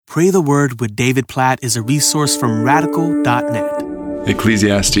Pray the Word with David Platt is a resource from radical.net.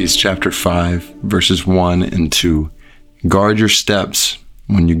 Ecclesiastes chapter 5, verses 1 and 2. Guard your steps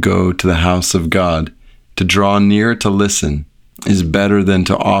when you go to the house of God. To draw near to listen is better than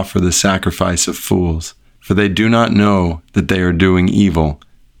to offer the sacrifice of fools, for they do not know that they are doing evil.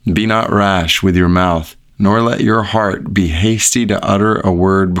 Be not rash with your mouth, nor let your heart be hasty to utter a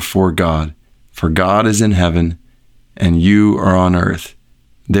word before God. For God is in heaven, and you are on earth.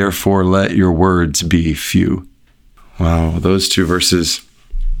 Therefore let your words be few. Wow, those two verses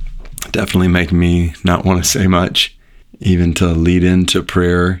definitely make me not want to say much, even to lead into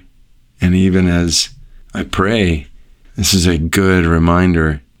prayer. And even as I pray, this is a good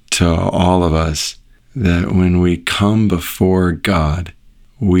reminder to all of us that when we come before God,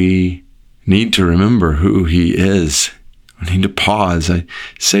 we need to remember who He is. We need to pause. I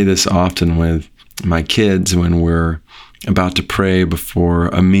say this often with my kids when we're about to pray before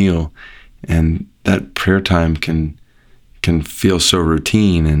a meal, and that prayer time can feel so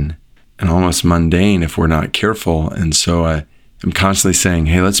routine and almost mundane if we're not careful. And so I am constantly saying,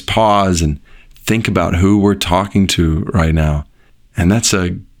 hey, let's pause and think about who we're talking to right now. And that's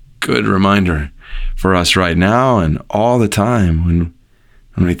a good reminder for us right now and all the time when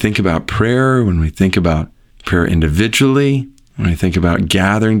we think about prayer, when we think about prayer individually, when we think about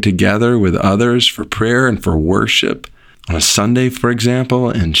gathering together with others for prayer and for worship on a Sunday, for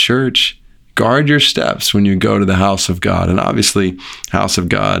example, in church. Guard your steps when you go to the house of God. And obviously, house of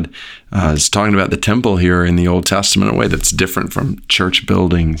God is talking about the temple here in the Old Testament in a way that's different from church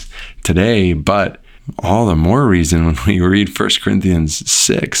buildings today. But all the more reason when we read 1 Corinthians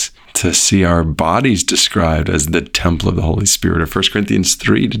 6 to see our bodies described as the temple of the Holy Spirit, or 1 Corinthians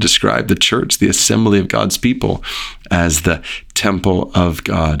 3 to describe the church, the assembly of God's people, as the temple of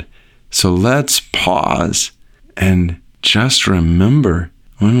God. So let's pause and just remember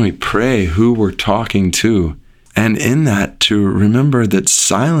when we pray who we're talking to. And in that, to remember that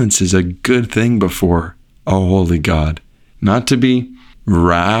silence is a good thing before a holy God. Not to be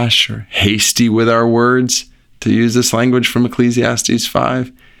rash or hasty with our words, to use this language from Ecclesiastes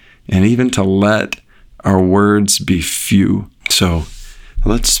 5, and even to let our words be few. So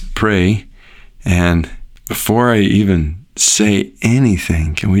let's pray. And before I even say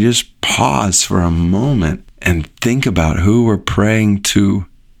anything, can we just pause for a moment and think about who we're praying to?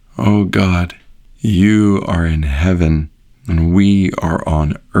 Oh God, you are in heaven and we are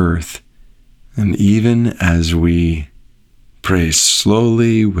on earth. And even as we pray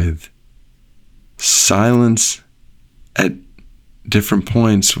slowly with silence at different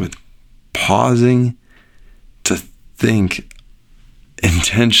points, with pausing to think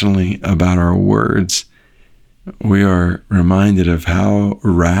intentionally about our words, we are reminded of how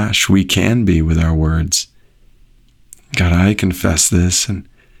rash we can be with our words. God, I confess this, and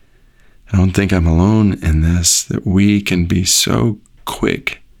I don't think I'm alone in this, that we can be so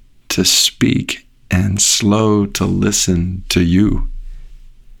quick to speak and slow to listen to you.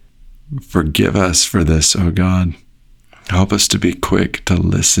 Forgive us for this, oh God. Help us to be quick to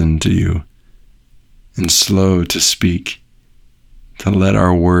listen to you and slow to speak, to let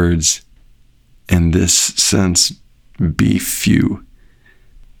our words in this sense be few,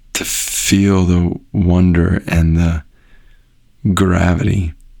 to feel the wonder and the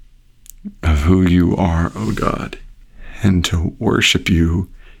gravity of who you are, oh God, and to worship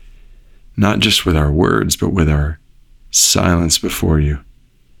you, not just with our words, but with our silence before you.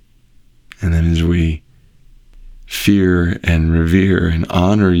 And then as we fear and revere and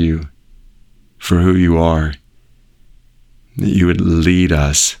honor you for who you are, that you would lead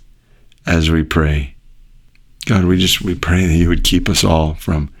us as we pray. God, we pray that you would keep us all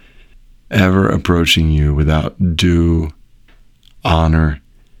from ever approaching you without due honor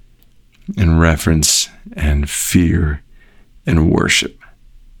and reverence and fear and worship.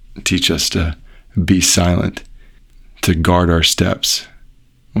 Teach us to be silent, to guard our steps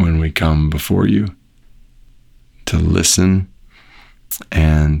when we come before you, to listen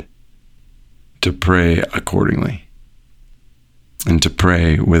and to pray accordingly, and to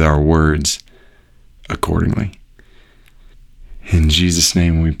pray with our words accordingly. In Jesus'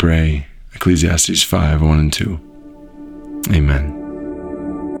 name we pray, Ecclesiastes 5, 1 and 2. Amen.